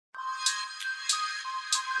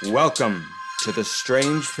Welcome to the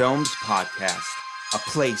Strange Films Podcast, a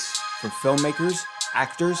place for filmmakers,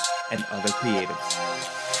 actors, and other creatives.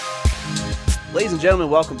 Ladies and gentlemen,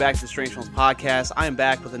 welcome back to the Strange Films Podcast. I am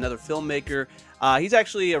back with another filmmaker. He's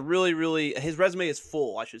actually his resume is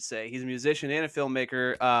full, I should say. He's a musician and a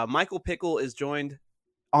filmmaker. Michael Pickle is joined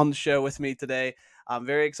on the show with me today. I'm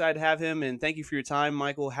very excited to have him, and thank you for your time,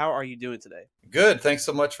 Michael. How are you doing today? Good. Thanks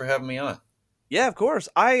so much for having me on. Yeah, of course.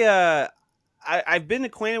 I've been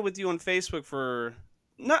acquainted with you on Facebook for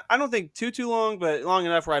I don't think too long, but long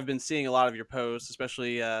enough where I've been seeing a lot of your posts,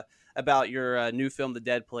 especially about your new film, The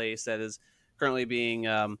Dead Place, that is currently being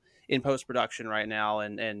in post-production right now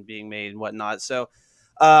and being made and whatnot. So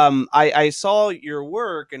I saw your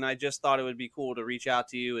work, and I just thought it would be cool to reach out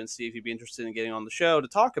to you and see if you'd be interested in getting on the show to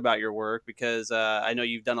talk about your work, because I know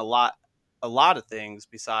you've done a lot of things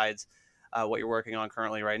besides what you're working on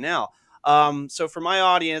currently right now. So for my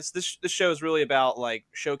audience, this show is really about like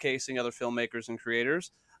showcasing other filmmakers and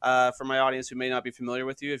creators. For my audience who may not be familiar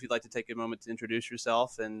with you, if you'd like to take a moment to introduce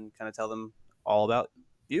yourself and kind of tell them all about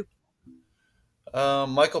you.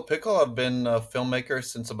 Michael Pickle. I've been a filmmaker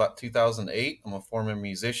since about 2008. I'm a former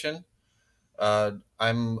musician.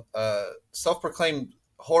 I'm a self-proclaimed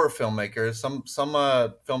horror filmmaker. Some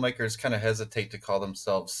filmmakers kind of hesitate to call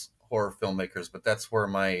themselves horror filmmakers, but that's where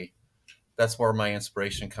my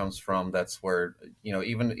inspiration comes from. That's where,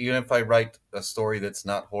 even if I write a story that's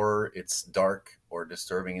not horror, it's dark or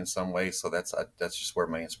disturbing in some way. So that's just where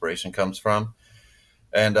my inspiration comes from.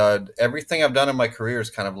 And everything I've done in my career has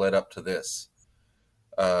kind of led up to this.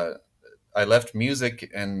 I left music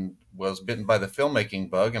and was bitten by the filmmaking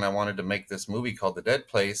bug, and I wanted to make this movie called The Dead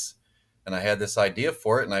Place. And I had this idea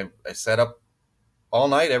for it, and I sat up all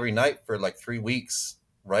night, every night for like 3 weeks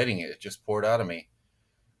writing it. It just poured out of me.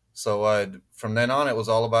 So from then on, it was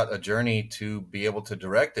all about a journey to be able to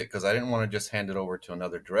direct it, because I didn't want to just hand it over to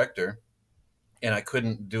another director. And I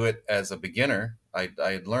couldn't do it as a beginner. I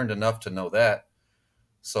had learned enough to know that.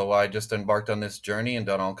 So I just embarked on this journey and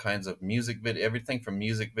done all kinds of everything from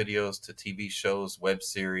music videos to TV shows, web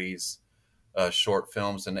series, short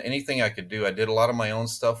films, and anything I could do. I did a lot of my own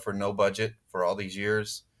stuff for no budget for all these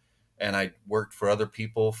years. And I worked for other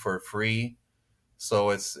people for free.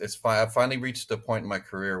 So I finally reached a point in my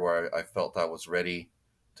career where I felt I was ready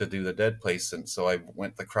to do The Dead Place. And so I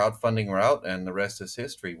went the crowdfunding route, and the rest is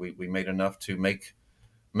history. We made enough to make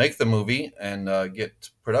the movie and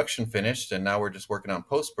get production finished. And now we're just working on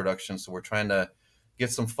post-production. So we're trying to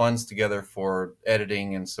get some funds together for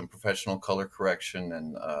editing and some professional color correction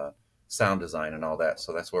and sound design and all that.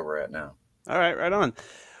 So that's where we're at now. All right, right on.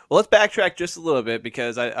 Well, let's backtrack just a little bit,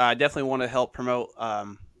 because I definitely want to help promote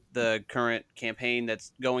the current campaign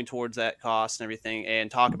that's going towards that cost and everything,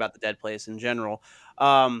 and talk about The Dead Place in general.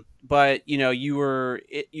 But you were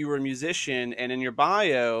a musician, and in your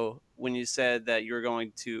bio, when you said that you were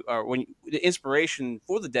going to, or the inspiration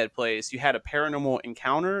for The Dead Place, you had a paranormal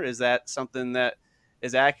encounter. Is that something that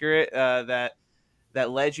is accurate? That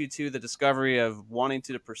led you to the discovery of wanting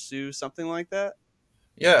to pursue something like that?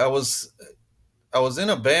 Yeah, I was in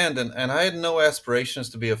a band, and I had no aspirations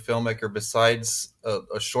to be a filmmaker besides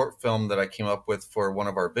a short film that I came up with for one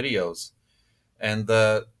of our videos. And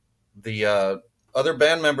the other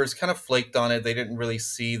band members kind of flaked on it. They didn't really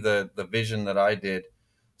see the vision that I did.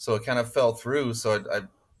 So it kind of fell through. So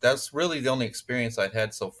that's really the only experience I'd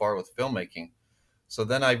had so far with filmmaking. So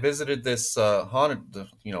then I visited this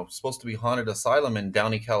supposed to be haunted asylum in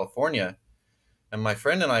Downey, California. And my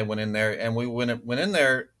friend and I went in there, and we went in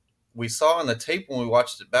there. We saw on the tape when we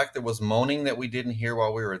watched it back, there was moaning that we didn't hear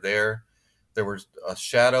while we were there. There were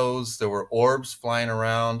shadows, there were orbs flying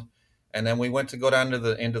around. And then we went to go down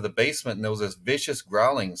into the basement, and there was this vicious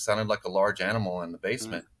growling, sounded like a large animal in the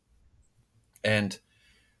basement. And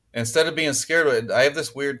instead of being scared, I have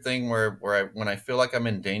this weird thing where when I feel like I'm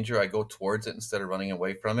in danger, I go towards it instead of running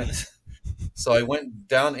away from it. So I went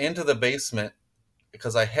down into the basement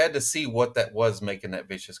because I had to see what that was making that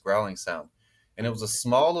vicious growling sound. And it was a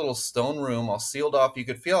small little stone room, all sealed off. You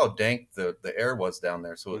could feel how dank the air was down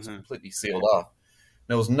there, so it was completely sealed off.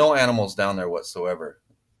 There was no animals down there whatsoever.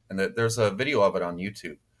 And there's a video of it on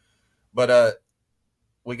YouTube. But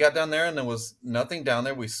we got down there, and there was nothing down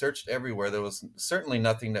there. We searched everywhere. There was certainly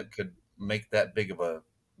nothing that could make that big of a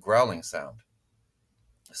growling sound.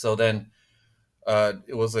 So then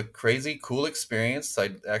it was a crazy, cool experience.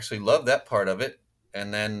 I actually loved that part of it.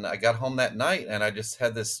 And then I got home that night, and I just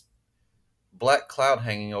had this black cloud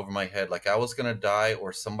hanging over my head, like I was going to die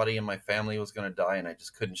or somebody in my family was going to die, and I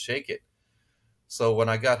just couldn't shake it. So when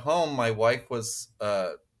I got home, my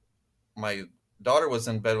daughter was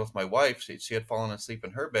in bed with my wife. She had fallen asleep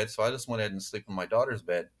in her bed, so I just went ahead and sleep in my daughter's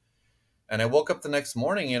bed. And I woke up the next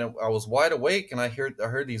morning and I was wide awake, and I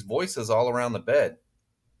heard these voices all around the bed.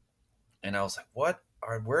 And I was like,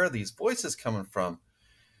 where are these voices coming from?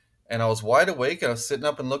 And I was wide awake and I was sitting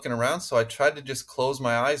up and looking around. So I tried to just close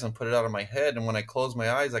my eyes and put it out of my head. And when I closed my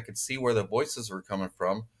eyes, I could see where the voices were coming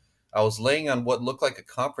from. I was laying on what looked like a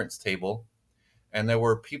conference table, and there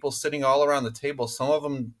were people sitting all around the table. Some of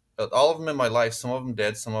them, all of them in my life, some of them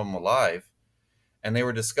dead, some of them alive. And they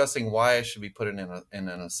were discussing why I should be put in an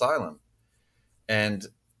asylum. And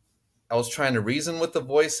I was trying to reason with the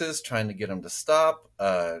voices, trying to get them to stop,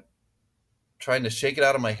 trying to shake it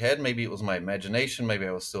out of my head. Maybe it was my imagination. Maybe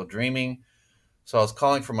I was still dreaming. So I was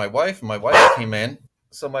calling for my wife, and my wife came in.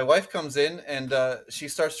 So my wife comes in, and she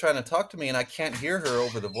starts trying to talk to me, and I can't hear her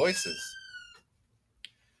over the voices.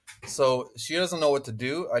 So she doesn't know what to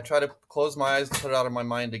do. I try to close my eyes and put it out of my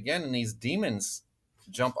mind again, and these demons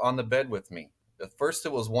jump on the bed with me. At first,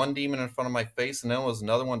 it was one demon in front of my face, and then it was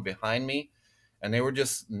another one behind me, and they were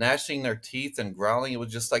just gnashing their teeth and growling. It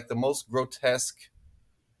was just like the most grotesque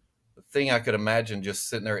thing I could imagine, just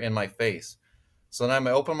sitting there in my face. So then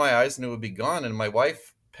I opened my eyes and it would be gone. And my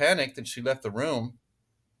wife panicked and she left the room.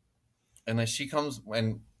 And then she comes,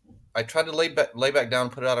 and I tried to lay back down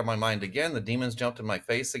and put it out of my mind again. The demons jumped in my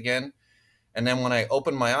face again. And then when I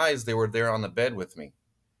opened my eyes, they were there on the bed with me.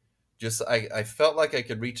 Just I felt like I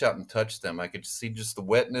could reach out and touch them. I could see just the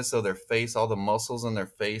wetness of their face, all the muscles in their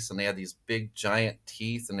face, and they had these big giant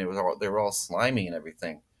teeth, and they were all slimy and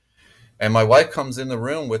everything. And my wife comes in the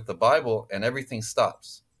room with the Bible, and everything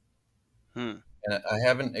stops. And I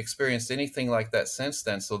haven't experienced anything like that since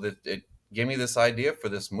then. So that it gave me this idea for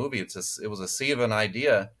this movie. It was a seed of an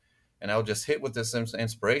idea, and I would just hit with this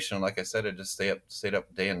inspiration. Like I said, I just stayed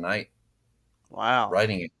up day and night. Wow,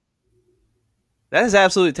 writing it. that is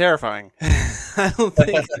absolutely terrifying. I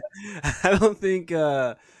don't think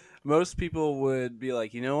most people would be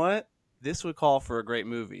like, you know what, this would call for a great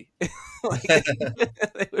movie. Like,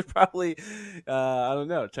 they would probably, I don't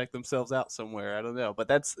know, check themselves out somewhere. I don't know, but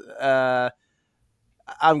that's.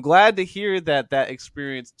 I'm glad to hear that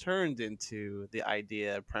experience turned into the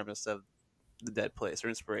idea premise of the Dead Place, or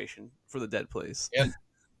inspiration for the Dead Place. And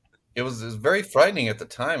it was very frightening at the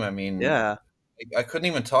time. I mean, Yeah. I couldn't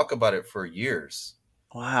even talk about it for years.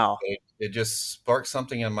 Wow. It just sparked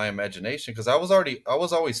something in my imagination, because I was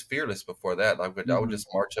always fearless before that. I would just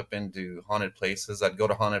march up into haunted places. I'd go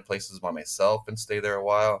to haunted places by myself and stay there a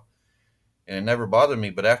while, and it never bothered me.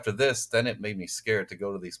 But after this, then it made me scared to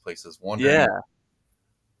go to these places, wondering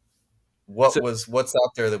what's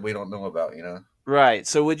out there that we don't know about, you know? Right.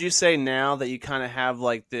 So would you say now that you kind of have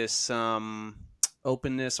like this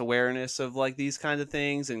openness, awareness of like these kinds of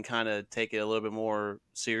things, and kind of take it a little bit more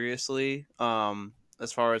seriously,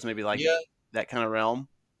 as far as maybe like that kind of realm?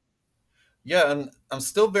 Yeah, and I'm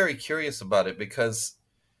still very curious about it, because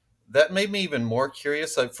that made me even more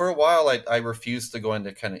curious. Like, for a while, I refused to go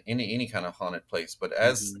into kind of any kind of haunted place, but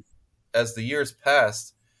as the years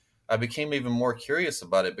passed, I became even more curious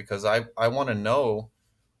about it, because I want to know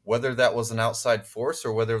whether that was an outside force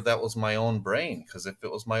or whether that was my own brain. Because if it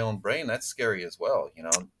was my own brain, that's scary as well. You know,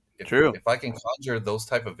 True. If I can conjure those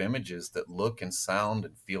type of images that look and sound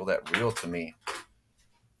and feel that real to me,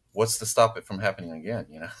 what's to stop it from happening again?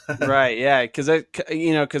 You know? Right. Yeah. Because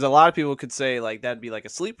because a lot of people could say like that'd be like a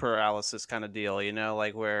sleep paralysis kind of deal. You know,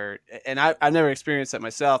 like where, and I've never experienced that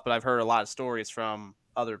myself, but I've heard a lot of stories from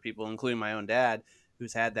other people, including my own dad,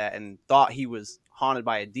 who's had that and thought he was haunted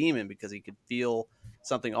by a demon because he could feel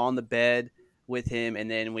something on the bed with him, and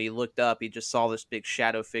then when he looked up, he just saw this big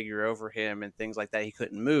shadow figure over him and things like that. He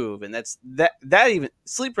couldn't move, and that even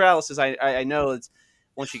sleep paralysis. I know it's,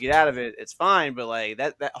 once you get out of it, it's fine, but like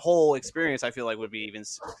that whole experience, I feel like would be even,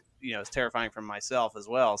 it's terrifying for myself as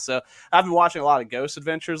well. So I've been watching a lot of ghost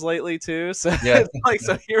adventures lately too. So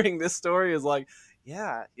so hearing this story is like,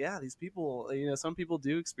 yeah, these people, some people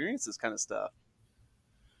do experience this kind of stuff.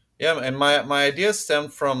 Yeah, and my idea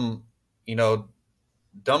stemmed from,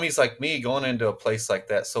 dummies like me going into a place like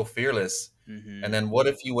that so fearless. And then what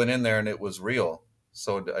if you went in there and it was real?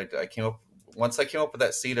 So once I came up with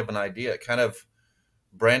that seed of an idea, it kind of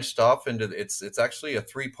branched off into, it's actually a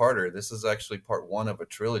 3-parter. This is actually part 1 of a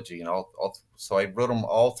trilogy, and so I wrote them,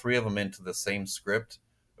 all 3 of them, into the same script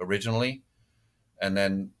originally. And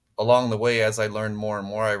then along the way, as I learned more and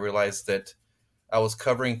more, I realized that I was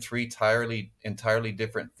covering 3 entirely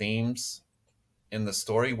different themes in the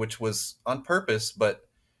story, which was on purpose. But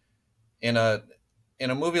in a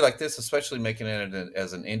movie like this, especially making it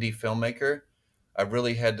as an indie filmmaker, I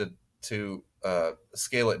really had to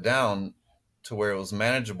scale it down to where it was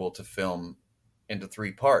manageable to film into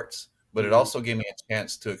 3 parts. But it also gave me a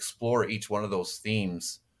chance to explore each one of those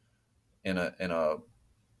themes in a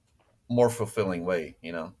more fulfilling way,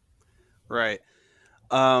 you know. Right.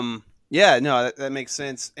 Yeah, no, that makes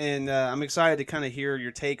sense, and I'm excited to kind of hear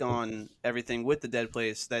your take on everything with the Dead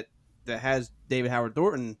Place that has David Howard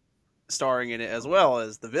Thornton starring in it as well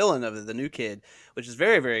as the villain of the new kid, which is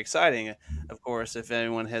very very exciting. Of course, if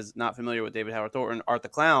anyone has not familiar with David Howard Thornton, Art the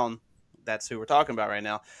Clown, that's who we're talking about right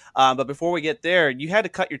now. But before we get there, you had to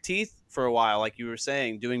cut your teeth for a while, like you were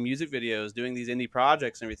saying, doing music videos, doing these indie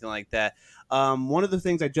projects, and everything like that. One of the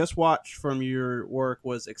things I just watched from your work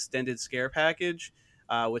was Extended Scare Package,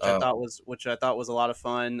 Uh, which I thought was a lot of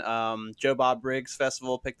fun. Joe Bob Briggs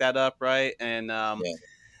Festival picked that up, right? And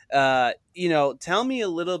yeah. tell me a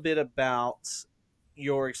little bit about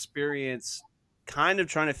your experience, kind of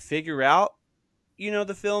trying to figure out,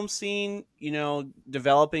 the film scene,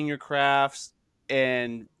 developing your crafts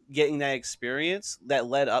and getting that experience that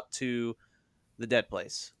led up to the Dead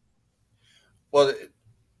Place. Well,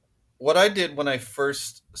 what I did when I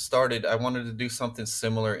first started, I wanted to do something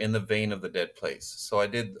similar in the vein of the Dead Place. So I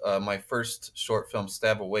did my first short film,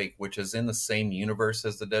 Stab Awake, which is in the same universe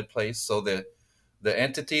as the Dead Place. So the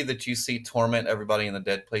entity that you see torment everybody in the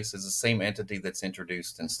Dead Place is the same entity that's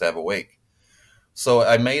introduced in Stab Awake. So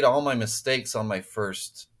I made all my mistakes on my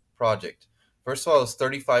first project. First of all, it was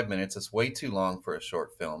 35 minutes. It's way too long for a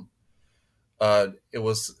short film. It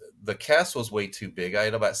was the cast was way too big. I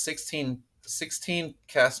had about 16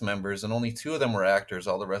 cast members, and only two of them were actors.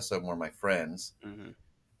 All the rest of them were my friends. Mm-hmm.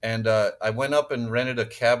 And I went up and rented a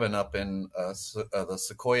cabin up in the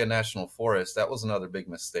Sequoia National Forest. That was another big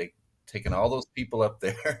mistake, taking all those people up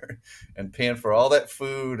there and paying for all that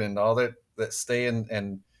food and all that stay.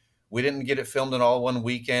 And we didn't get it filmed in all one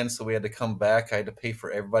weekend, so we had to come back. I had to pay for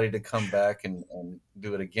everybody to come back and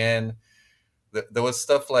do it again. There was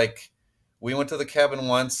stuff like we went to the cabin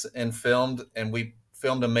once and we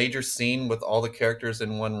filmed a major scene with all the characters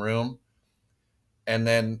in one room, and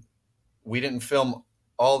then we didn't film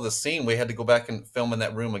all the scene. We had to go back and film in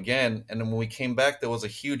that room again. And then when we came back, there was a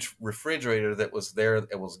huge refrigerator that was there.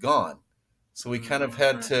 It was gone. So we kind of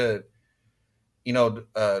had to, you know,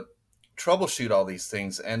 troubleshoot all these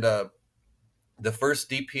things. And the first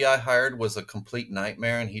DP I hired was a complete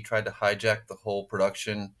nightmare, and he tried to hijack the whole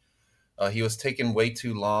production. He was taking way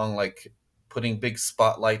too long, like putting big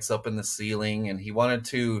spotlights up in the ceiling, and he wanted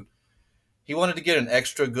to get an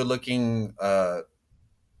extra good looking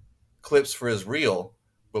clips for his reel,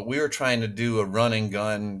 but we were trying to do a run and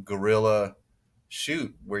gun guerrilla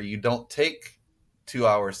shoot where you don't take 2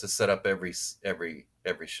 hours to set up every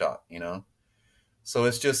shot, you know. So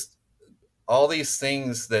it's just all these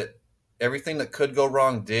things that everything that could go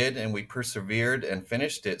wrong did, and we persevered and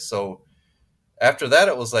finished it. So after that,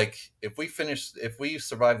 it was like if we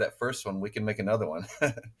survive that first one, we can make another one.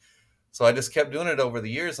 So I just kept doing it over the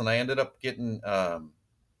years, and I ended up getting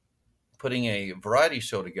putting a variety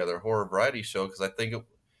show together, a horror variety show, because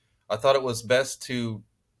I thought it was best to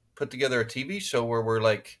put together a TV show where we're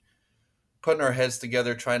like putting our heads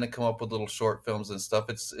together, trying to come up with little short films and stuff.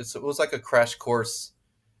 It was like a crash course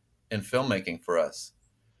in filmmaking for us.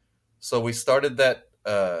 So we started that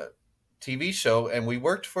TV show, and we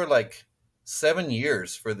worked for like 7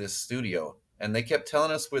 years for this studio, and they kept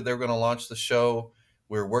telling us they were going to launch the show.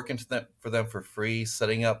 We were working for them for free,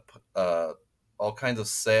 setting up all kinds of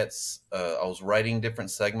sets. I was writing different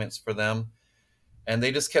segments for them, and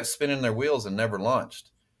they just kept spinning their wheels and never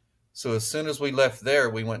launched. So as soon as we left there,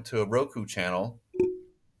 we went to a Roku channel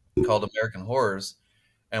called American Horrors,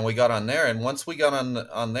 and we got on there. And once we got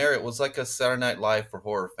on there, it was like a Saturday Night Live for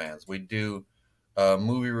horror fans. We'd do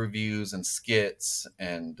movie reviews and skits,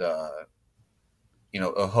 and a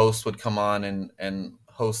host would come on and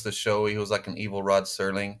host the show. He was like an evil Rod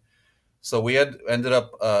Serling. So we had ended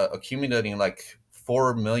up accumulating like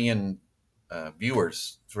 4 million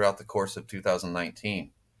viewers throughout the course of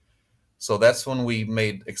 2019. So that's when we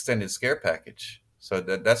made Extended Scare Package. So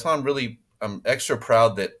that's why I'm extra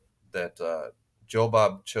proud that Joe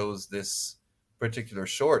Bob chose this particular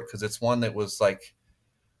short, because it's one that was like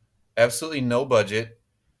absolutely no budget.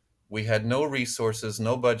 We had no resources,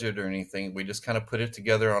 no budget or anything. We just kind of put it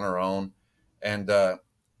together on our own. And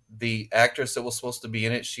the actress that was supposed to be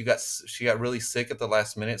in it, she got really sick at the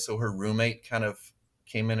last minute, so her roommate kind of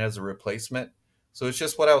came in as a replacement. So it's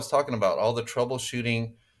just what I was talking about, all the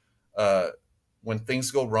troubleshooting. When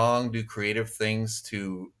things go wrong, do creative things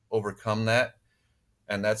to overcome that.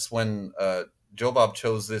 And that's when Joe Bob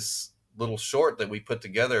chose this little short that we put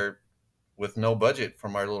together with no budget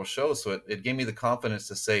from our little show. So it gave me the confidence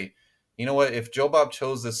to say, you know what, if Joe Bob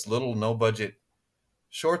chose this little no budget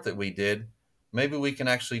short that we did, maybe we can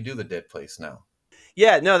actually do the Dead Place now.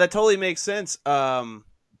 Yeah, no, that totally makes sense.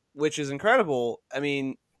 Which is incredible. I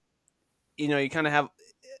mean, you kind of have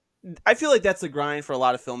I feel like that's the grind for a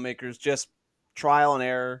lot of filmmakers, just trial and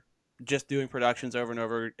error, just doing productions over and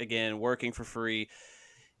over again, working for free,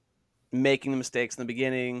 making the mistakes in the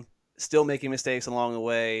beginning, still making mistakes along the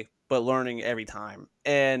way, but learning every time.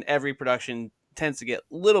 And every production tends to get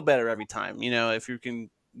a little better every time. You know, if you can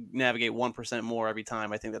navigate 1% more every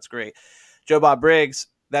time, I think that's great. Joe Bob Briggs,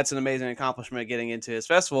 that's an amazing accomplishment getting into his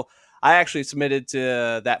festival. I actually submitted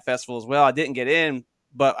to that festival as well. I didn't get in,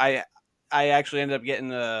 but I actually ended up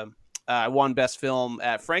getting I won best film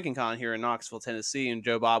at FrankenCon here in Knoxville, Tennessee, and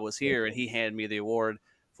Joe Bob was here, and he handed me the award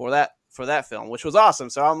for that film, which was awesome.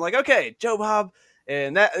 So I'm like, okay, Joe Bob,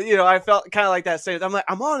 and that I felt kind of like that same. I'm like,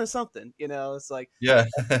 I'm on to something. It's like Yeah.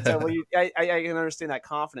 so. I can understand that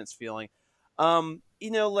confidence feeling.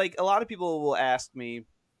 Like a lot of people will ask me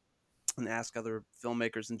and ask other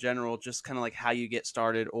filmmakers in general, just kind of like how you get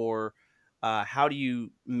started or how do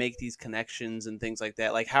you make these connections and things like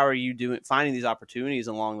that? Like, how are you finding these opportunities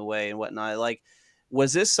along the way and whatnot? Like,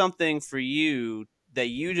 was this something for you that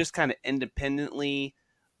you just kind of independently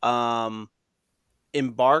um,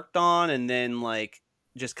 embarked on and then like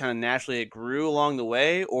just kind of naturally it grew along the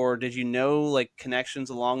way? Or did you know like connections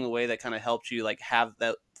along the way that kind of helped you like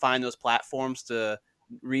find those platforms to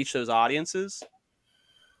reach those audiences?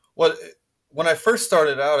 Well, when I first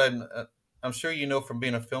started out, and I'm sure you know from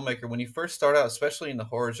being a filmmaker, when you first start out, especially in the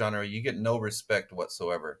horror genre, you get no respect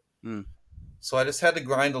whatsoever. Mm. So I just had to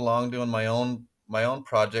grind along doing my own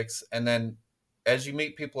projects, and then as you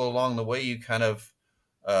meet people along the way, you kind of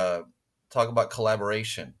uh, talk about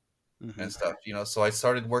collaboration Mm-hmm. and stuff. So I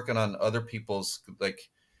started working on other people's, like,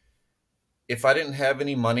 if I didn't have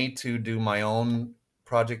any money to do my own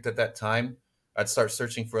project at that time, I'd start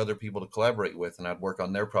searching for other people to collaborate with, and I'd work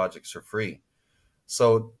on their projects for free.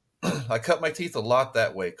 So I cut my teeth a lot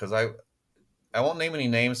that way because I won't name any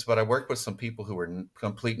names, but I worked with some people who were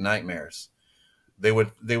complete nightmares. They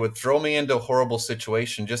would throw me into a horrible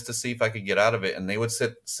situation just to see if I could get out of it, and they would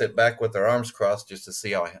sit back with their arms crossed just to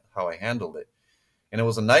see how I handled it. And it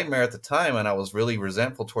was a nightmare at the time, and I was really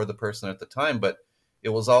resentful toward the person at the time, but it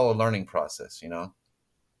was all a learning process.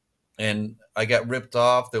 And I got ripped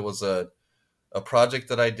off. There was a project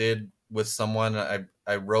that I did with someone.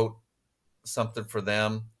 I wrote something for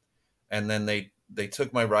them, and then they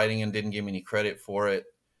took my writing and didn't give me any credit for it.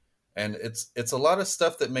 And it's a lot of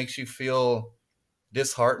stuff that makes you feel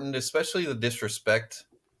disheartened, especially the disrespect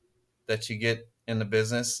that you get in the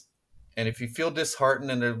business. And if you feel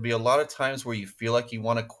disheartened, and there'll be a lot of times where you feel like you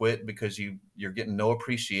want to quit because you're getting no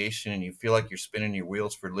appreciation and you feel like you're spinning your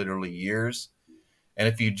wheels for literally years. And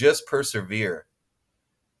if you just persevere,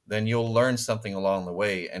 then you'll learn something along the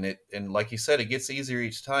way. And like you said, it gets easier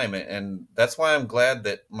each time. And that's why I'm glad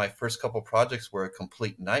that my first couple projects were a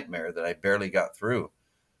complete nightmare that I barely got through,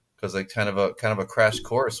 because I kind of a crash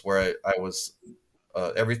course where I was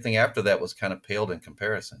everything after that was kind of paled in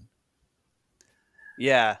comparison.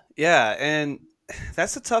 Yeah, and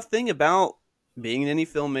that's the tough thing about being an indie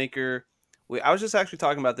filmmaker. I was just actually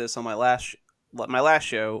talking about this on my last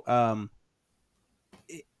show.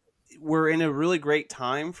 We're in a really great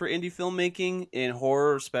time for indie filmmaking in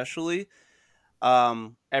horror, especially.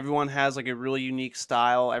 Everyone has like a really unique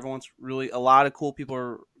style. A lot of cool people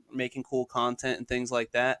are making cool content and things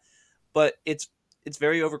like that. But it's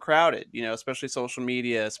very overcrowded, especially social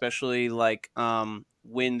media, especially like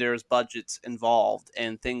when there's budgets involved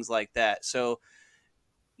and things like that. So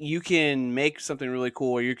you can make something really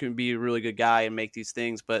cool, or you can be a really good guy and make these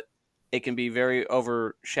things, but it can be very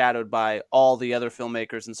overshadowed by all the other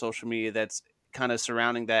filmmakers and social media that's kind of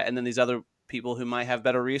surrounding that, and then these other people who might have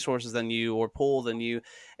better resources than you or pull than you.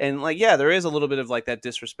 And like, yeah, there is a little bit of like that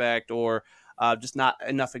disrespect or just not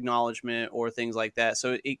enough acknowledgement or things like that.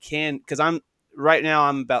 So it can, because I'm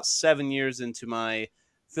about 7 years into my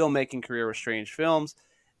filmmaking career with Strange Films,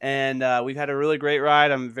 and we've had a really great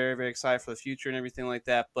ride. I'm very, very excited for the future and everything like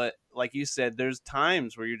that. But like you said, there's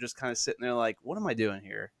times where you're just kind of sitting there like, what am I doing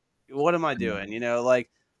here? What am I doing? Like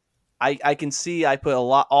I can see I put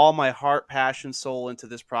all my heart, passion, soul into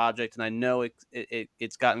this project, and I know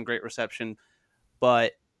it's gotten great reception.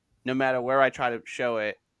 But no matter where I try to show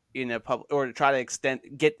it in a public or to try to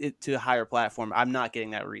get it to a higher platform, I'm not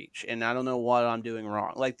getting that reach, and I don't know what I'm doing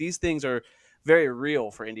wrong. Like, these things are very real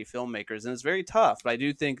for indie filmmakers, and it's very tough. But I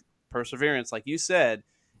do think perseverance, like you said,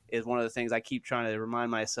 is one of the things I keep trying to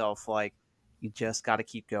remind myself. Like, you just got to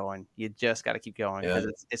keep going. You just got to keep going, Yeah.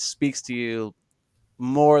 because it speaks to you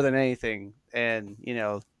more than anything. And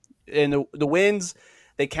and the wins,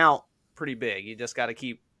 they count pretty big. You just got to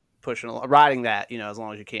keep pushing, riding that, as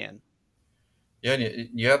long as you can. Yeah, and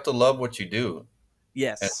you have to love what you do, and,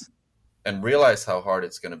 Yes. and realize how hard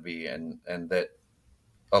it's going to be, and that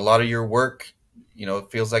a lot of your work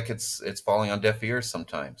it feels like it's falling on deaf ears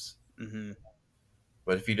sometimes. Hmm.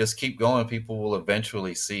 But if you just keep going, people will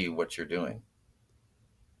eventually see what you're doing.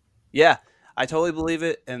 Yeah, I totally believe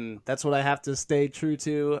it, and that's what I have to stay true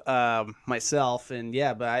to myself. And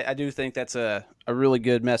yeah, but I do think that's a really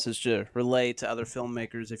good message to relay to other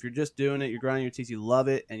filmmakers. If you're just doing it, you're grinding your teeth, you love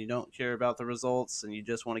it, and you don't care about the results, and you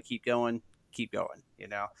just want to keep going.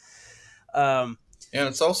 Um, And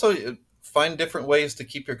it's also find different ways to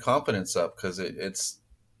keep your confidence up, because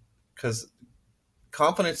because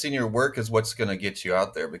confidence in your work is what's going to get you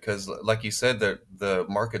out there. Because, like you said, the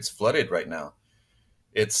market's flooded right now.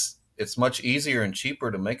 It's much easier and cheaper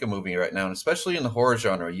to make a movie right now, and especially in the horror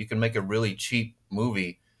genre, you can make a really cheap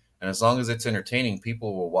movie, and as long as it's entertaining,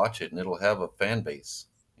 people will watch it, and it'll have a fan base.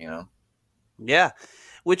 You know. yeah,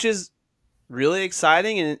 which is really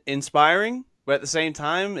exciting and inspiring, but at the same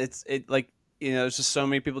time, it like there's just so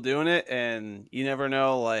many people doing it, and you never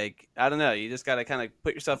know. Like I don't know, you just got to kind of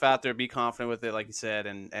put yourself out there, be confident with it, like you said,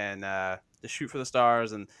 and just shoot for the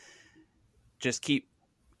stars, and just keep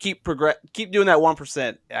doing that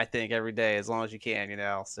 1%. I think every day, as long as you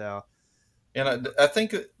can. So And I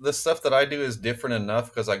think the stuff that I do is different enough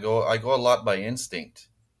because I go a lot by instinct,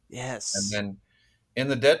 and yes, then in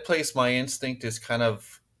the Dead Place, my instinct is kind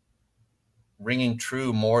of ringing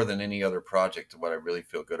true more than any other project. What I really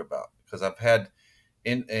feel good about, because I've had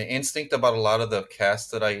instinct about a lot of the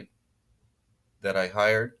cast that I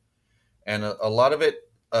hired, and a lot of it,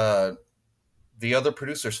 the other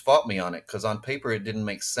producers fought me on it because on paper it didn't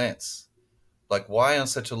make sense. Like, why on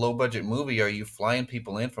such a low budget movie are you flying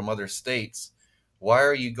people in from other states? Why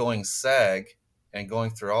are you going SAG and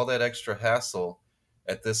going through all that extra hassle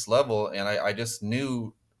at this level? And I just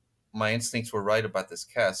knew my instincts were right about this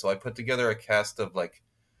cast. So I put together a cast of like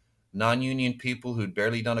non-union people who'd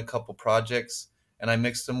barely done a couple projects, and I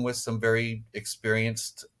mixed them with some very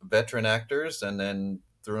experienced veteran actors, and then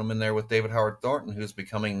threw them in there with David Howard Thornton, who's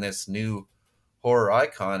becoming this new horror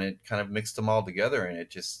icon. It kind of mixed them all together, and it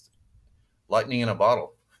just lightning in a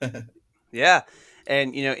bottle. yeah,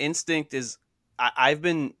 and instinct is. I've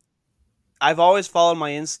been I've always followed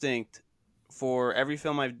my instinct for every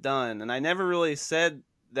film I've done, and I never really said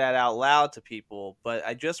that out loud to people. But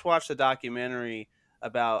I just watched a documentary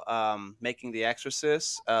about making The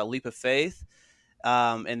Exorcist, Leap of Faith,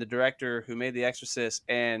 and the director who made The Exorcist,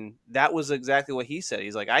 and that was exactly what he said.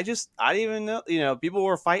 He's like, I didn't even know, people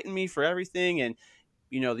were fighting me for everything, and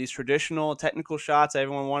these traditional technical shots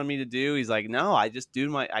everyone wanted me to do. He's like, no, I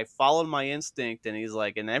followed my instinct, and he's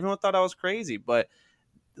like, and everyone thought I was crazy, but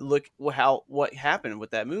look what happened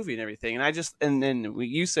with that movie and everything. And I just and then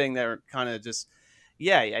you saying that are kind of just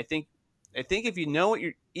yeah. I think if you know what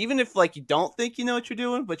you're, even if like you don't think you know what you're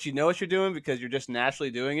doing, but you know what you're doing because you're just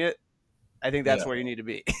naturally doing it. I think that's Yeah. where you need to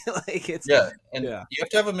be. Like it's Yeah. And yeah. you have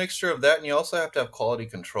to have a mixture of that, and you also have to have quality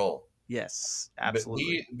control. Yes, But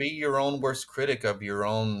absolutely. be your own worst critic of your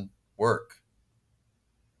own work.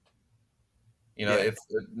 Yeah. If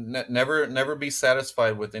never be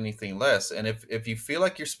satisfied with anything less. And if you feel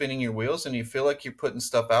like you're spinning your wheels and you feel like you're putting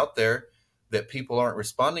stuff out there that people aren't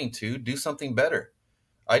responding to, do something better.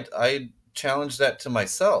 I challenged that to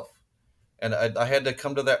myself, and I had to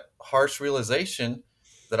come to that harsh realization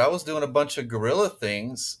that I was doing a bunch of guerrilla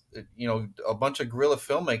things, a bunch of guerrilla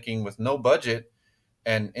filmmaking with no budget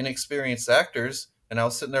and inexperienced actors, and I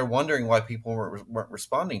was sitting there wondering why people weren't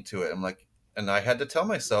responding to it. I'm like, and I had to tell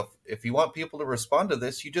myself, if you want people to respond to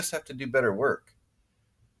this, you just have to do better work.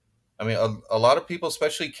 I mean, a lot of people,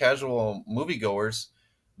 especially casual moviegoers,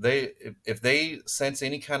 if they sense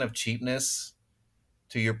any kind of cheapness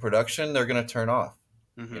to your production, they're going to turn off.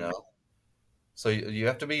 You Hmm. know, so you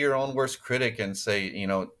have to be your own worst critic and say,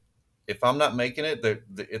 if I'm not making it,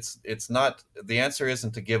 it's not, the answer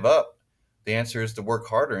isn't to give up. The answer is to work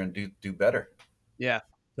harder and do better. Yeah,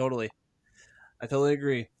 totally. I totally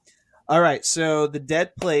agree. All right, so the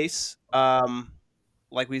Dead Place,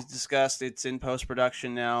 like we discussed, it's in post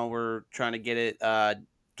production now. We're trying to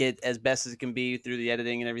get as best as it can be through the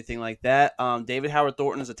editing and everything like that. David Howard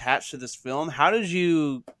Thornton is attached to this film. How did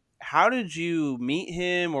you meet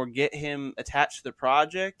him or get him attached to the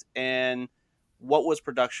project, and what was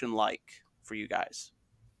production like for you guys?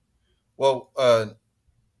 Well,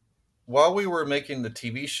 while we were making the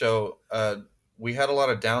TV show, we had a lot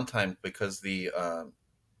of downtime because the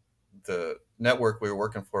network we were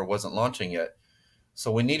working for wasn't launching yet.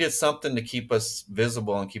 So we needed something to keep us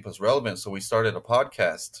visible and keep us relevant. So we started a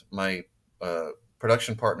podcast. My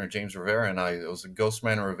production partner James Rivera and I, it was a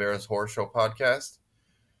Ghostman and Rivera's Horror Show podcast.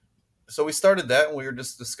 So we started that, and we were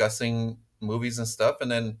just discussing movies and stuff.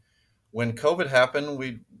 And then when COVID happened,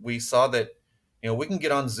 we saw that we can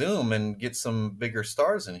get on Zoom and get some bigger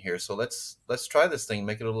stars in here. So let's try this thing,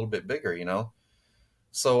 make it a little bit bigger.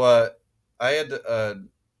 So I had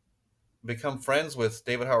become friends with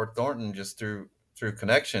David Howard Thornton just through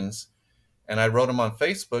connections, and I wrote him on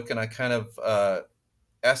Facebook, and I kind of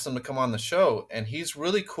asked him to come on the show, and he's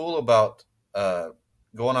really cool about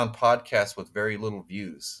going on podcasts with very little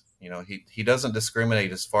views. He doesn't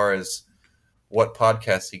discriminate as far as what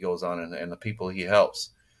podcasts he goes on and the people he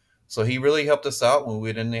helps. So he really helped us out when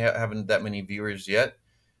we didn't have that many viewers yet,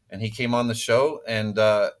 and he came on the show, and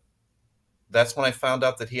that's when I found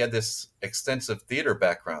out that he had this extensive theater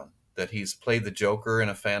background, that he's played the Joker in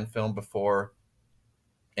a fan film before,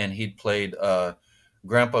 and he'd played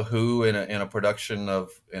Grandpa Who in a production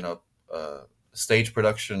in a stage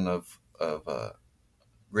production of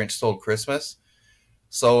Grinch Stole Christmas.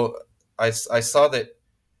 So I saw that,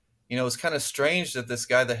 it was kind of strange that this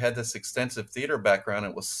guy that had this extensive theater background,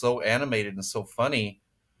 it was so animated and so funny,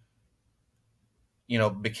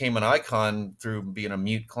 became an icon through being a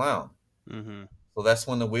mute clown. Mm-hmm. So that's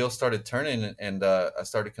when the wheels started turning, and I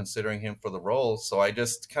started considering him for the role. So I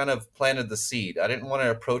just kind of planted the seed. I didn't want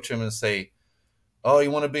to approach him and say, "Oh,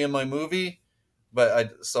 you want to be in my movie?"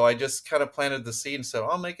 So I just kind of planted the seed and said, "Oh,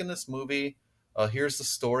 I'm making this movie. Here's the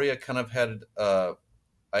story." I kind of had, I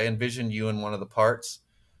envisioned you in one of the parts.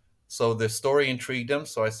 So the story intrigued him.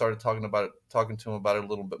 So I started talking to him about it a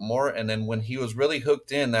little bit more. And then when he was really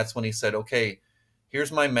hooked in, that's when he said, "Okay,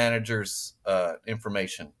 here's my manager's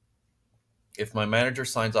information. If my manager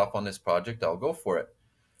signs off on this project, I'll go for it."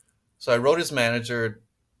 So I wrote his manager.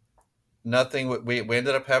 Nothing. We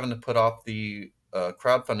ended up having to put off the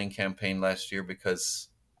crowdfunding campaign last year because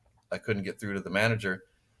I couldn't get through to the manager.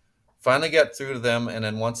 Finally got through to them, and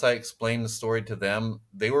then once I explained the story to them,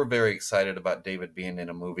 they were very excited about David being in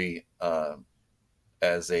a movie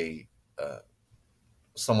as a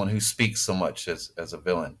someone who speaks so much as a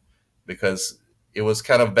villain, because it was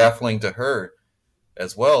kind of baffling to her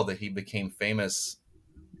as well that he became famous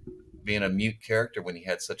being a mute character when he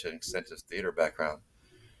had such an extensive theater background.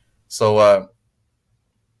 So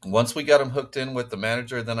once we got him hooked in with the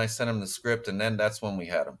manager, then I sent him the script, and then that's when we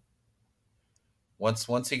had him.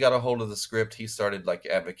 Once he got a hold of the script, he started like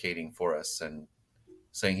advocating for us and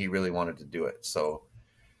saying he really wanted to do it. So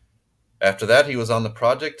after that, he was on the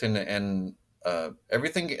project, and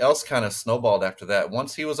everything else kind of snowballed after that.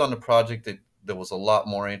 Once he was on the project, there was a lot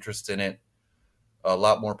more interest in it, a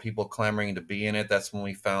lot more people clamoring to be in it. That's when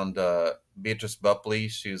we found Beatrice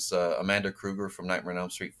Bupley. She's Amanda Kruger from Nightmare on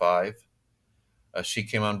Elm Street 5. She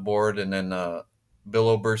came on board, and then Bill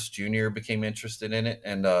Oberst Jr. became interested in it.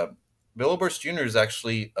 And Bill Oberst Jr. is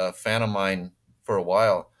actually a fan of mine for a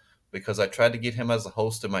while, because I tried to get him as a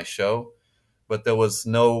host of my show, but there was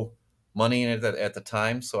no money in it at the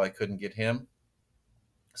time, so I couldn't get him.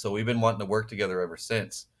 So we've been wanting to work together ever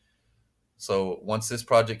since. So once this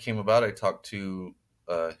project came about, I talked to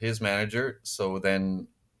his manager. So then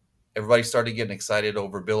everybody started getting excited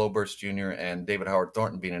over Bill Oberst Jr. and David Howard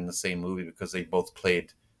Thornton being in the same movie, because they both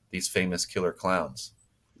played these famous killer clowns.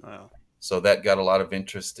 Wow. So that got a lot of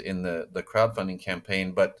interest in the crowdfunding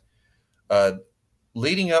campaign. But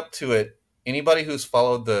leading up to it, anybody who's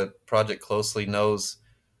followed the project closely knows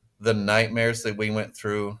the nightmares that we went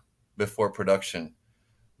through before production.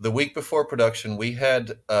 The week before production, we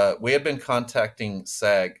had been contacting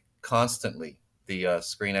SAG constantly, the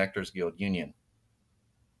Screen Actors Guild Union.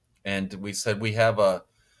 And we said, we have a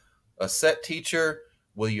set teacher.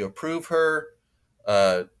 Will you approve her?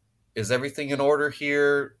 Is everything in order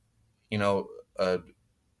here?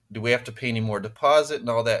 Do we have to pay any more deposit and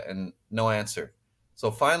all that? And no answer.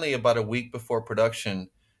 So finally, about a week before production,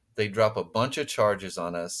 they drop a bunch of charges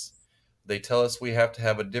on us. They tell us we have to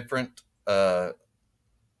have a different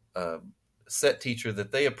set teacher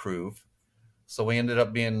that they approve. So we ended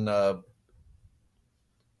up being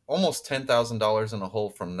almost $10,000 in a hole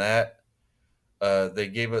from that.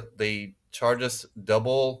 They charge us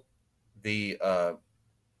double the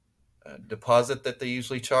deposit that they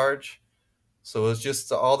usually charge. So it was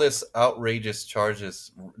just all this outrageous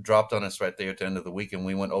charges dropped on us right there at the end of the week, and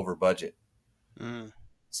we went over budget. Mm.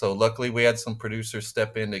 So luckily we had some producers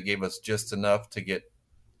step in that gave us just enough to get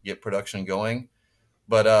production going.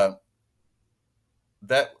 But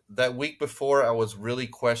that week before, I was really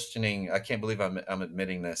questioning. I can't believe I'm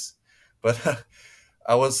admitting this, but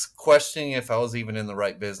I was questioning if I was even in the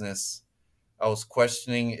right business. I was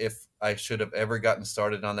questioning if I should have ever gotten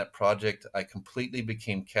started on that project. I completely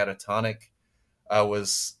became catatonic. I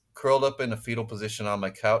was curled up in a fetal position on my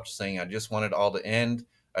couch saying, I just want it all to end.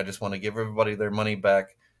 I just want to give everybody their money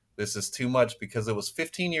back. This is too much, because it was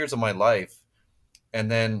 15 years of my life.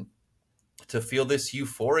 And then to feel this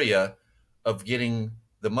euphoria of getting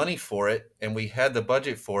the money for it, and we had the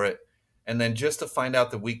budget for it, and then just to find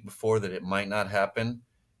out the week before that it might not happen,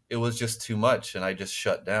 it was just too much, and I just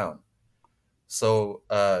shut down. So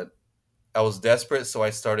I was desperate, so I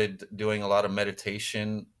started doing a lot of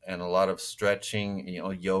meditation and a lot of stretching,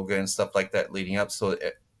 yoga and stuff like that leading up.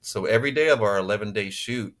 So every day of our 11-day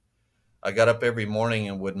shoot, I got up every morning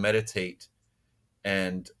and would meditate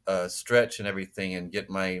and stretch and everything and get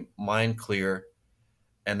my mind clear.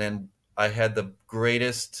 And then I had the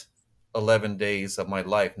greatest 11 days of my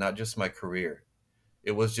life, not just my career.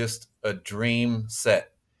 It was just a dream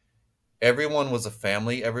set. Everyone was a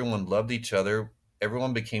family. Everyone loved each other.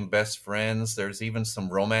 Everyone became best friends. There's even some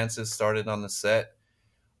romances started on the set.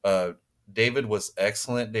 Uh, David was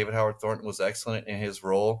excellent. David Howard Thornton was excellent in his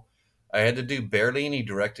role. I had to do barely any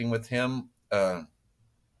directing with him.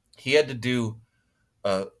 He had to do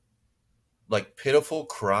uh, like pitiful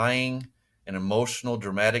crying, an emotional,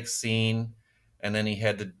 dramatic scene, and then he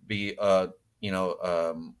had to be, a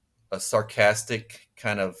sarcastic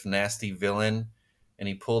kind of nasty villain, and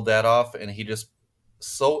he pulled that off, and he just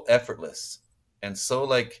so effortless and so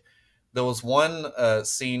like. There was one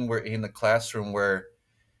scene where in the classroom where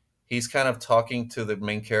he's kind of talking to the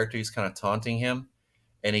main character, he's kind of taunting him,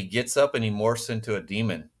 and he gets up and he morphs into a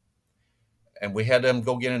demon, and we had him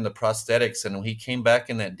go get in the prosthetics, and when he came back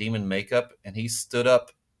in that demon makeup and he stood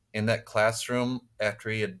up in that classroom after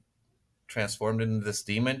he had transformed into this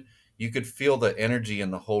demon, you could feel the energy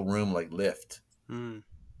in the whole room like lift. Mm.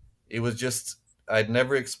 It was just, I'd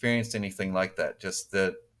never experienced anything like that. Just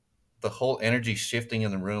the whole energy shifting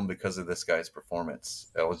in the room because of this guy's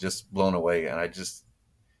performance. I was just blown away, and I just,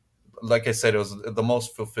 like I said, it was the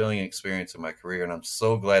most fulfilling experience of my career, and I'm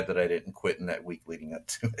so glad that I didn't quit in that week leading up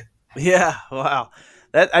to it. Yeah, wow.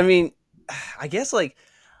 That I mean, I guess like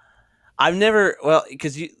I've never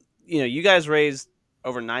because you guys raised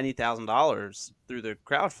over $90,000 through the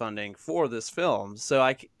crowdfunding for this film.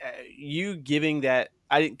 So you giving that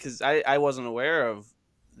I didn't because I wasn't aware of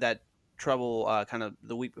that trouble kind of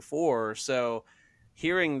the week before. So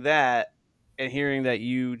hearing that and hearing that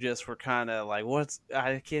you just were kind of like, what's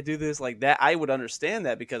I can't do this like that, I would understand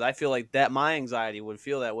that because I feel like that my anxiety would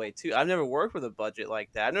feel that way too. I've never worked with a budget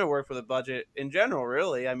like that. I've never worked with a budget in general,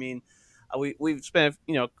 really. I mean, we've spent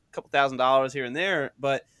a couple $1,000s here and there,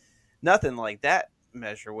 but nothing like that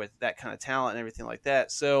measure with that kind of talent and everything like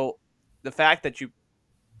that. So the fact that you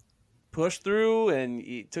pushed through and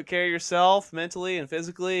you took care of yourself mentally and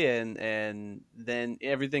physically, and then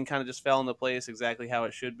everything kind of just fell into place exactly how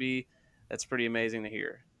it should be. That's pretty amazing to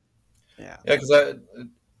hear. Yeah. Yeah, because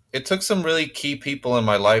it took some really key people in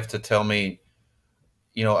my life to tell me,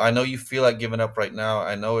 I know you feel like giving up right now.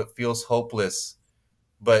 I know it feels hopeless,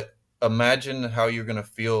 but imagine how you're going to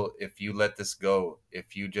feel if you let this go.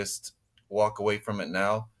 If you just walk away from it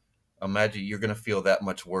now, imagine you're going to feel that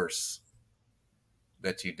much worse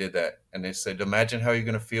that you did that. And they said, imagine how you're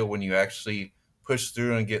going to feel when you actually push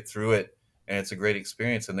through and get through it. And it's a great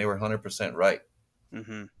experience. And they were 100% right.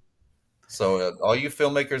 Mm-hmm. So all you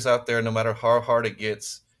filmmakers out there, no matter how hard it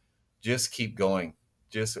gets, just keep going.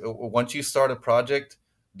 Just once you start a project,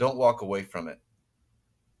 don't walk away from it.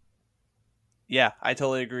 Yeah, I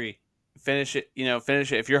totally agree. Finish it.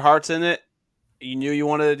 Finish it. If your heart's in it, you knew you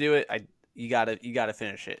wanted to do it. You gotta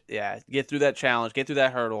finish it. Yeah, get through that challenge, get through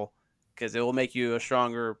that hurdle, because it will make you a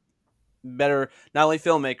stronger, better not only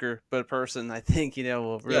filmmaker but a person. I think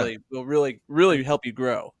will really help you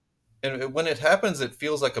grow. And when it happens, it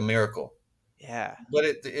feels like a miracle. Yeah. But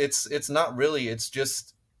it's not really. It's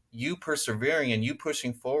just you persevering and you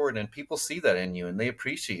pushing forward, and people see that in you and they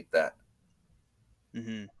appreciate that.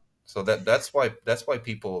 Mm-hmm. So that's why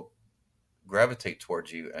people gravitate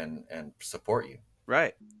towards you and support you.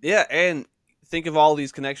 Right. Yeah, and think of all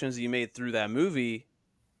these connections that you made through that movie.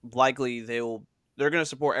 Likely they're going to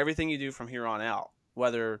support everything you do from here on out,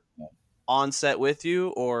 whether on set with you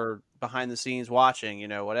or behind the scenes watching,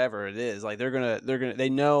 whatever it is. Like they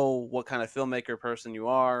know what kind of filmmaker person you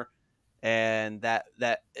are, and that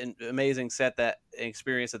amazing set, that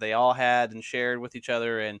experience that they all had and shared with each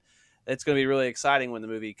other, and it's going to be really exciting when the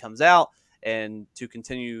movie comes out and to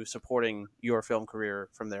continue supporting your film career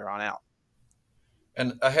from there on out.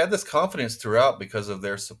 And I had this confidence throughout because of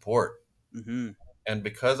their support. Mm-hmm. And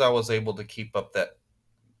because I was able to keep up that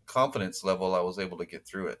confidence level, I was able to get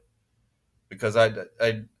through it. Because I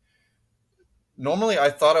normally I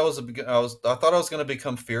thought I thought I was going to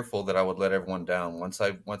become fearful that I would let everyone down. Once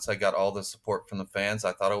I got all the support from the fans,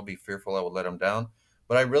 I thought I would be fearful I would let them down,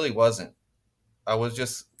 but I really wasn't. I was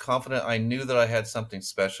just confident. I knew that I had something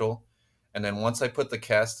special. And then once I put the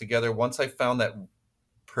cast together, once I found that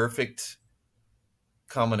perfect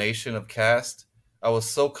combination of cast, I was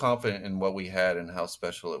so confident in what we had and how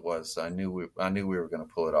special it was. I knew we were going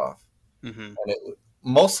to pull it off. Mm-hmm. And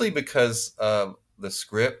mostly because of the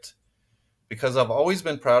script, because I've always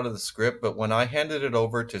been proud of the script. But when I handed it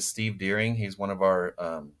over to Steve Deering, he's one of our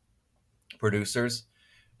producers,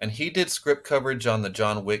 and he did script coverage on the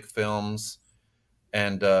John Wick films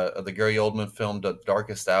and the Gary Oldman film, The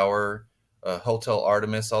Darkest Hour, Hotel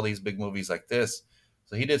Artemis, all these big movies like this.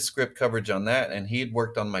 So he did script coverage on that, and he had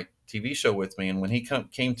worked on my TV show with me. And when he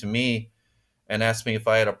came to me and asked me if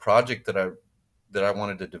I had a project that I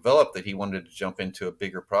wanted to develop, that he wanted to jump into a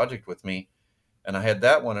bigger project with me, and I had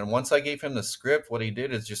that one. And once I gave him the script, what he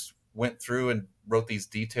did is just went through and wrote these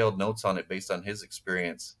detailed notes on it based on his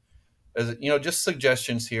experience. As you know, just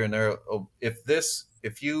suggestions here and there. Oh,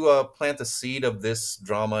 if you plant the seed of this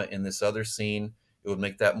drama in this other scene, it would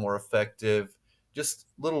make that more effective. Just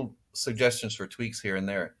little suggestions for tweaks here and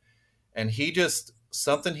there. And he just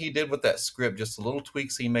something he did with that script, just little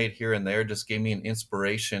tweaks he made here and there, just gave me an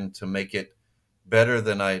inspiration to make it better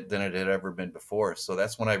than it had ever been before. So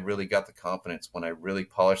that's when I really got the confidence, when I really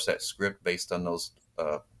polished that script based on those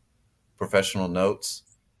professional notes.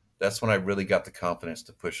 That's when I really got the confidence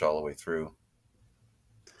to push all the way through.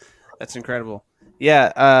 That's incredible.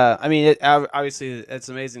 Yeah, I mean, obviously, it's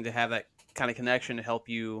amazing to have that kind of connection to help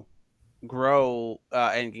you grow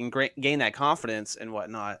and gain that confidence and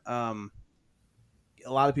whatnot.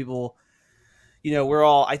 A lot of people, we're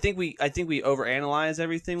all. I think we overanalyze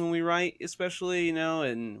everything when we write, especially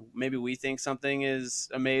and maybe we think something is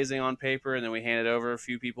amazing on paper, and then we hand it over a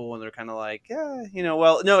few people, and they're kind of like, yeah,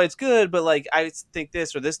 well, no, it's good, but like I think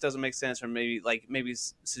this or this doesn't make sense, or maybe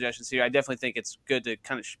suggestions here. I definitely think it's good to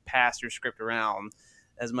kind of pass your script around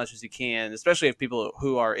as much as you can, especially if people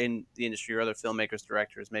who are in the industry or other filmmakers,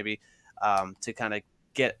 directors, maybe to kind of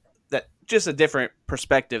get that just a different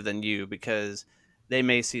perspective than you, because they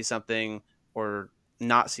may see something or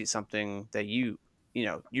not see something that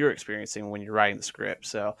you're experiencing when you're writing the script.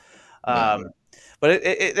 So, but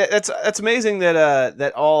that's amazing that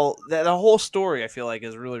the whole story I feel like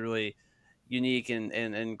is really, really unique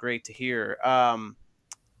and great to hear.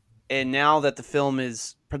 And now that the film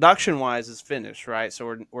is production wise is finished, right?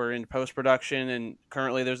 So we're in post production, and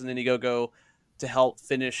currently there's an Indiegogo to help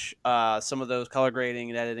finish some of those color grading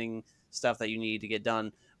and editing stuff that you need to get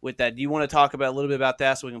done with that. Do you want to talk about a little bit about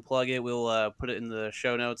that so we can plug it? We'll put it in the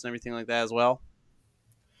show notes and everything like that as well.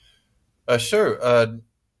 Sure.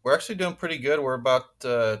 We're actually doing pretty good. We're about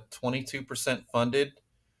 22% funded.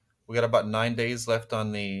 We got about 9 days left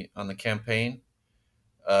on the campaign.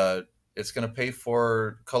 It's going to pay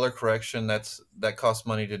for color correction. That costs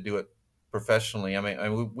money to do it professionally. I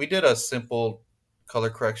mean, we did a simple color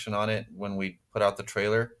correction on it when we put out the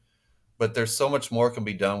trailer, but there's so much more can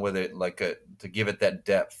be done with it, to give it that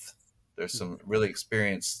depth. There's some really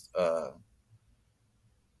experienced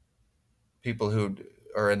people who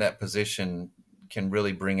are in that position can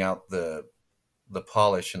really bring out the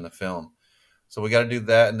polish in the film. So we got to do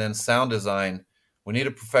that, and then sound design. We need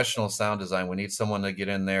a professional sound design. We need someone to get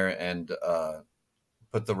in there and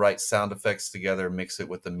put the right sound effects together, mix it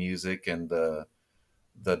with the music and the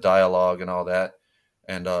dialogue and all that.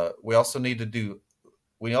 And we also need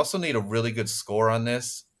a really good score on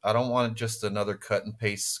this. I don't want just another cut and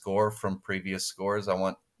paste score from previous scores. I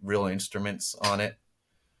want real instruments on it,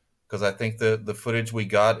 because I think the footage we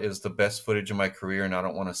got is the best footage of my career, and I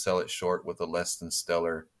don't want to sell it short with a less than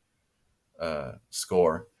stellar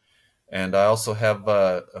score. And I also have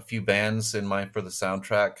a few bands in mind for the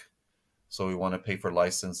soundtrack, so we want to pay for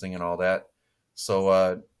licensing and all that.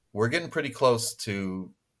 So we're getting pretty close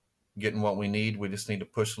to getting what we need. We just need to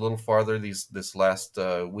push a little farther this last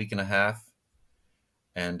week and a half.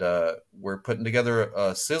 And we're putting together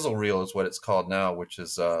a sizzle reel is what it's called now, which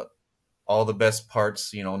is all the best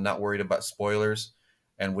parts, not worried about spoilers.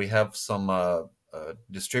 And we have some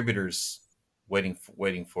distributors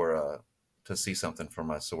waiting for to see something from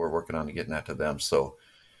us. So we're working on getting that to them. So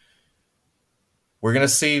we're going to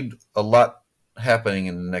see a lot happening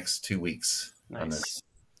in the next 2 weeks. Nice. On this.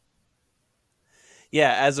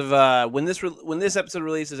 Yeah, as of when this episode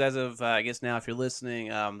releases, as of I guess now, if you're listening,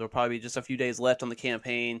 there'll probably be just a few days left on the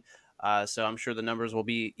campaign. So I'm sure the numbers will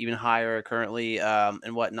be even higher currently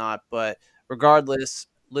and whatnot. But regardless,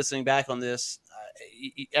 listening back on this,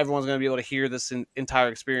 everyone's going to be able to hear this entire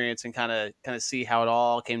experience and kind of see how it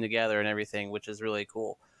all came together and everything, which is really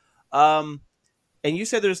cool. And you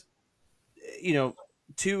said there's,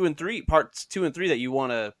 parts 2 and 3 that you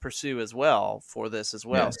want to pursue as well for this as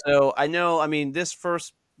well. Yeah. So I mean, this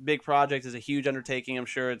first big project is a huge undertaking. I'm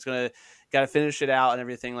sure it's got to finish it out and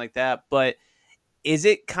everything like that. But Is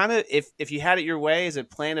it kind of, if you had it your way, is it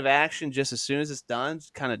plan of action just as soon as it's done,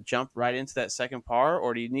 kind of jump right into that second part,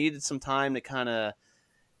 or do you need some time to kind of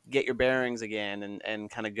get your bearings again and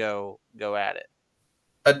kind of go at it?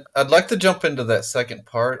 I'd like to jump into that second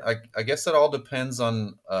part. I guess it all depends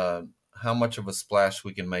on how much of a splash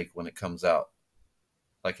we can make when it comes out.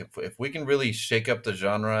 Like if we can really shake up the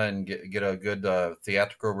genre and get a good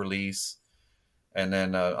theatrical release, and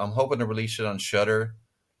then I'm hoping to release it on Shudder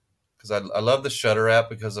because I love the Shudder app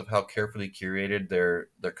because of how carefully curated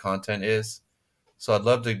their content is. So I'd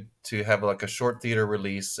love to have like a short theater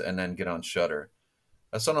release and then get on Shudder.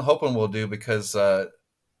 That's what I'm hoping we'll do because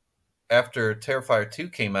after Terrifier 2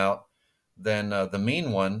 came out, then The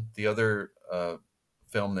Mean One, the other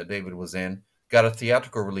film that David was in, got a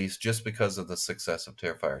theatrical release just because of the success of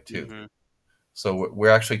Terrifier 2. Mm-hmm. So we're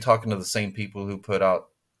actually talking to the same people who put out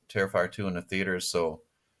Terrifier 2 in the theaters. So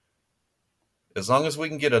as long as we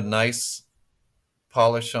can get a nice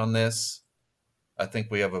polish on this, I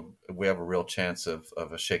think we have a real chance of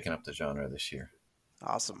shaking up the genre this year.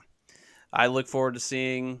 Awesome. I look forward to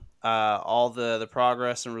seeing all the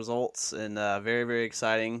progress and results, and very, very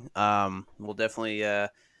exciting. We'll definitely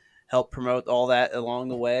help promote all that along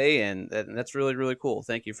the way, and that's really, really cool.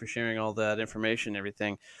 Thank you for sharing all that information and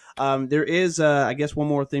everything. There is, I guess, one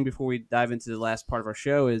more thing before we dive into the last part of our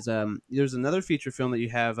show is there's another feature film that you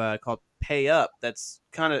have called Pay Up that's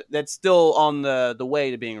still on the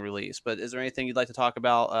way to being released. But is there anything you'd like to talk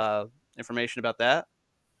about, information about that?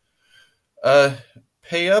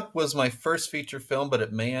 Pay Up was my first feature film, but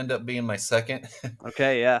it may end up being my second.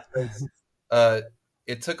 Okay, yeah. uh,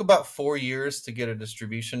 it took about 4 years to get a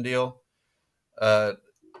distribution deal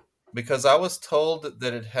because I was told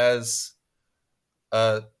that it has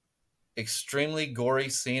a extremely gory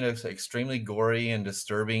scene, an extremely gory and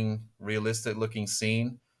disturbing, realistic looking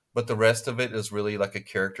scene, but the rest of it is really like a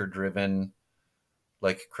character driven,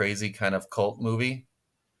 like crazy kind of cult movie.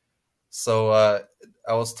 So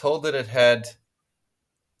I was told that it had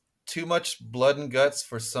too much blood and guts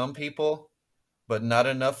for some people, but not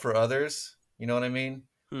enough for others. You know what I mean?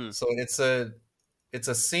 Hmm. So it's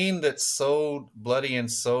a scene that's so bloody and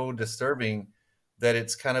so disturbing that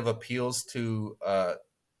it's kind of appeals to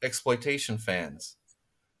exploitation fans,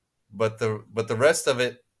 but the rest of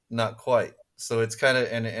it not quite. So it's kind of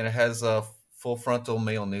and it has a full frontal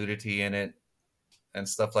male nudity in it and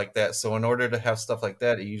stuff like that. So in order to have stuff like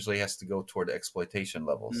that, it usually has to go toward exploitation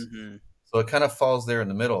levels. Mm-hmm. So it kind of falls there in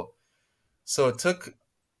the middle. So it took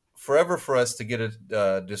forever for us to get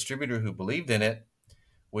a distributor who believed in it.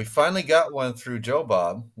 We finally got one through Joe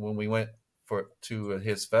Bob when we went to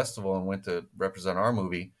his festival and went to represent our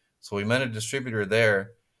movie. So we met a distributor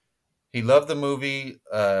there. He loved the movie.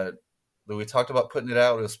 We talked about putting it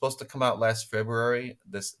out. It was supposed to come out last February,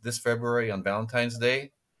 this February on Valentine's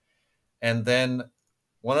Day. And then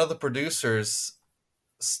one of the producers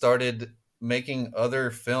started making other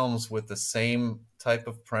films with the same type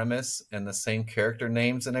of premise and the same character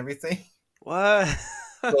names and everything. What?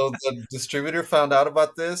 So the distributor found out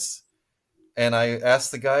about this, and I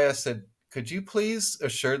asked the guy, I said, could you please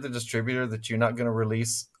assure the distributor that you're not going to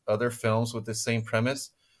release other films with the same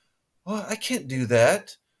premise? Well, I can't do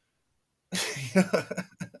that.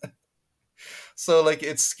 So like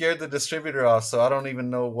it scared the distributor off. So I don't even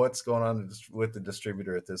know what's going on with the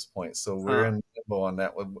distributor at this point. So we're in limbo on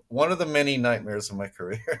that one of the many nightmares of my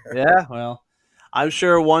career. Yeah, well, I'm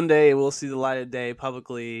sure one day we'll see the light of day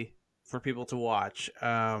publicly for people to watch.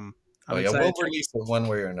 I'm excited we'll to release it one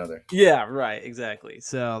way or another. Yeah, right, exactly.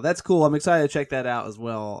 So that's cool. I'm excited to check that out as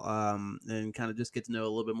well, and kind of just get to know a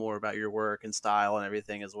little bit more about your work and style and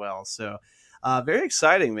everything as well. So, very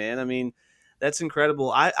exciting, man. I mean, that's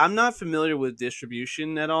incredible. I'm not familiar with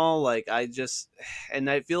distribution at all. Like, and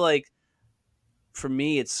I feel like for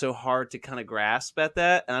me, it's so hard to kind of grasp at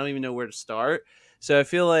that, and I don't even know where to start. So I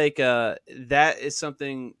feel like that is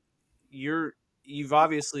something you've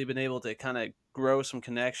obviously been able to kind of grow some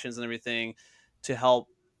connections and everything to help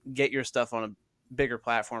get your stuff on a bigger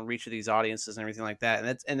platform, reach these audiences and everything like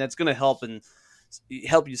that. And that's going to help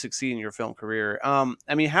you succeed in your film career.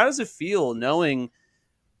 I mean, how does it feel knowing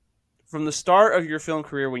from the start of your film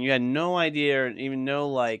career when you had no idea or even no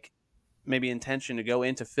like maybe intention to go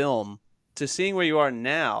into film to seeing where you are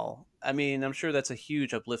now? I mean, I'm sure that's a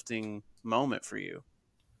huge uplifting moment for you.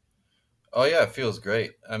 Oh yeah, it feels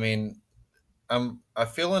great. I mean, I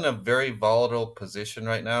feel in a very volatile position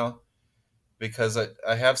right now because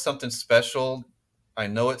I have something special. I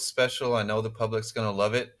know it's special. I know the public's going to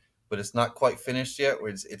love it, but it's not quite finished yet.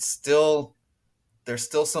 It's still there's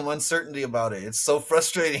still some uncertainty about it. It's so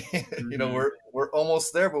frustrating. Mm-hmm. You know, we're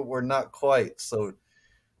almost there, but we're not quite. So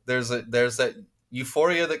there's that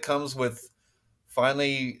euphoria that comes with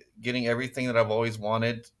finally getting everything that I've always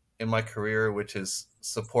wanted in my career, which is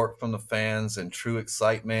support from the fans and true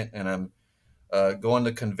excitement. And I'm going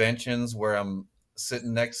to conventions where I'm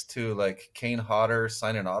sitting next to like Kane Hodder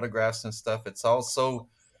signing autographs and stuff. It's all so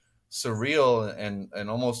surreal and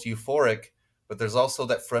almost euphoric, but there's also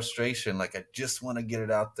that frustration. Like, I just want to get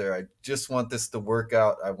it out there. I just want this to work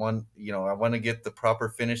out. I want to get the proper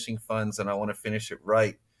finishing funds, and I want to finish it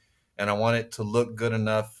right. And I want it to look good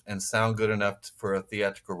enough and sound good enough for a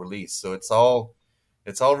theatrical release. So it's all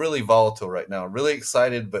really volatile right now. Really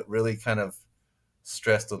excited, but really kind of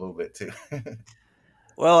stressed a little bit too.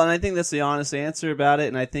 Well, and I think that's the honest answer about it.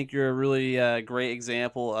 And I think you're a really great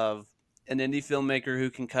example of an indie filmmaker who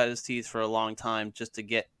can cut his teeth for a long time just to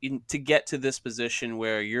get to this position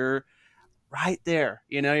where you're right there.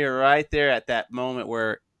 You're right there at that moment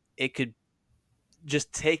where it could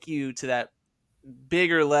just take you to that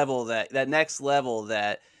bigger level, that next level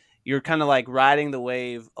that you're kind of like riding the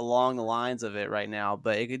wave along the lines of it right now,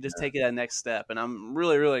 but it could just take you that next step. And I'm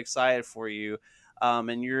really, really excited for you.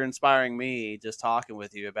 And you're inspiring me just talking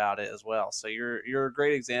with you about it as well. So you're a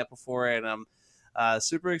great example for it. And I'm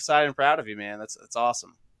super excited and proud of you, man. That's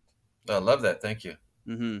awesome. I love that. Thank you.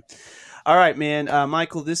 Mm-hmm. All right, man.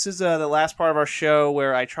 Michael, this is the last part of our show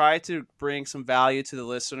where I try to bring some value to the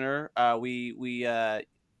listener.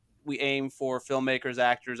 We aim for filmmakers,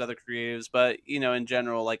 actors, other creatives, but in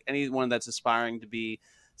general, like anyone that's aspiring to be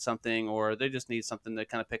something, or they just need something to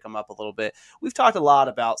kind of pick them up a little bit. We've talked a lot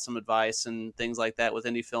about some advice and things like that with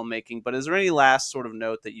indie filmmaking, but is there any last sort of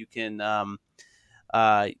note that you can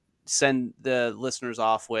send the listeners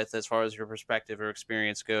off with as far as your perspective or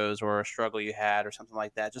experience goes, or a struggle you had or something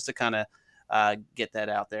like that, just to kind of get that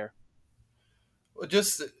out there? Well,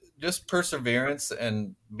 just perseverance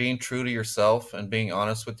and being true to yourself and being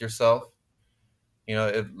honest with yourself.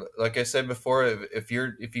 Like I said before, if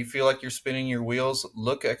you feel like you're spinning your wheels,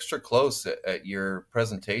 look extra close at your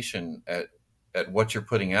presentation, at what you're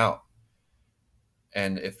putting out.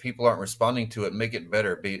 And if people aren't responding to it, make it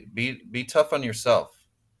better. Be tough on yourself.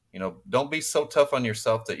 Don't be so tough on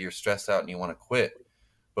yourself that you're stressed out and you want to quit,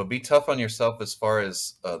 but be tough on yourself as far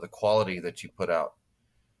as the quality that you put out.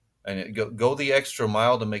 And go the extra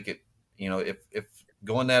mile to make it. If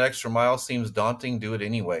going that extra mile seems daunting, do it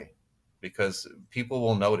anyway, because people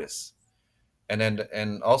will notice.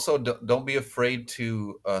 And also don't be afraid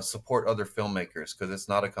to support other filmmakers, because it's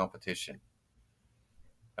not a competition.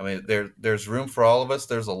 I mean, there's room for all of us.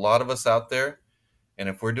 There's a lot of us out there, and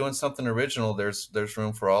if we're doing something original, there's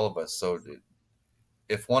room for all of us. So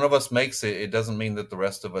if one of us makes it, it doesn't mean that the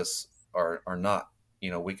rest of us are not.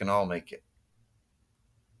 We can all make it.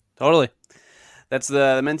 Totally. That's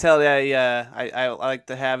the mentality I like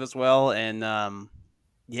to have as well. And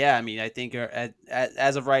yeah, I mean, I think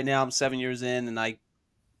as of right now, I'm 7 years in, and I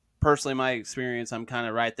personally, my experience, I'm kind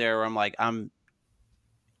of right there where I'm like, I'm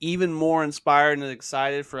even more inspired and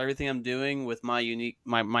excited for everything I'm doing with my unique,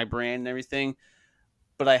 my brand and everything.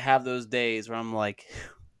 But I have those days where I'm like,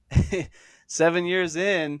 7 years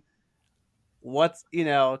in, what's,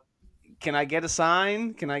 can I get a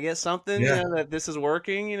sign? Can I get something, Yeah. that this is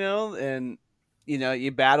working, and,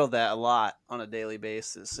 you battle that a lot on a daily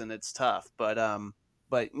basis, and it's tough, but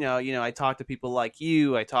I talk to people like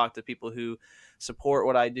you, I talk to people who support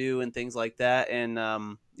what I do and things like that.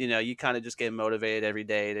 And, you kind of just get motivated every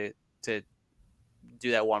day to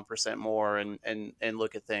do that 1% more and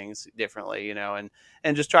look at things differently, and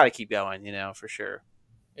just try to keep going, for sure.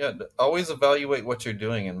 Yeah, always evaluate what you're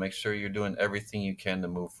doing and make sure you're doing everything you can to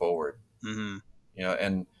move forward. Mm-hmm.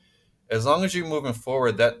 And as long as you're moving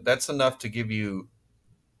forward, that's enough to give you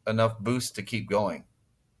enough boost to keep going.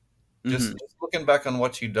 Mm-hmm. Just looking back on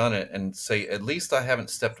what you've done it and say, at least I haven't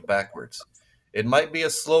stepped backwards. It might be a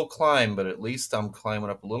slow climb, but at least I'm climbing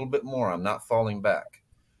up a little bit more. I'm not falling back.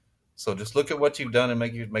 So just look at what you've done and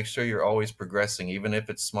make sure you're always progressing, even if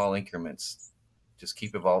it's small increments. Just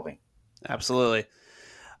keep evolving. Absolutely.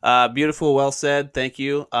 Beautiful. Well said. Thank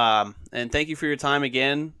you. And thank you for your time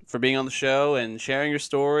again, for being on the show and sharing your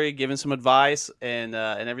story, giving some advice and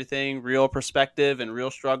everything, real perspective and real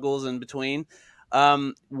struggles in between.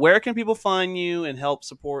 Where can people find you and help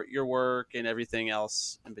support your work and everything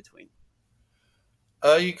else in between?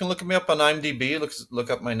 You can look me up on IMDb. Look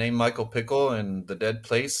up my name, Michael Pickle, and The Dead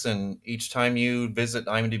Place. And each time you visit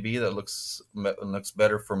IMDb, that looks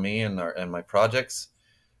better for me and my projects.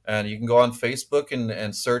 And you can go on Facebook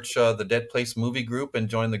and search The Dead Place Movie Group and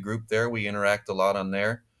join the group there. We interact a lot on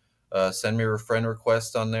there. Send me a friend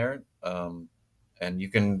request on there. And you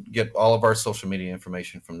can get all of our social media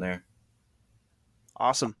information from there.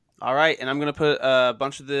 Awesome. All right. And I'm going to put a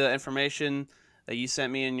bunch of the information that you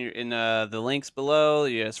sent me in the links below,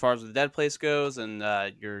 as far as the Dead Place goes, and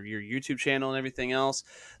your YouTube channel and everything else.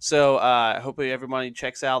 So hopefully everybody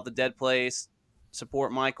checks out the Dead Place,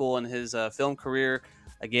 support Michael and his film career.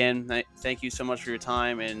 Again, thank you so much for your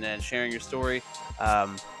time and sharing your story.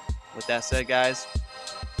 With that said, guys,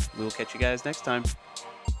 we will catch you guys next time.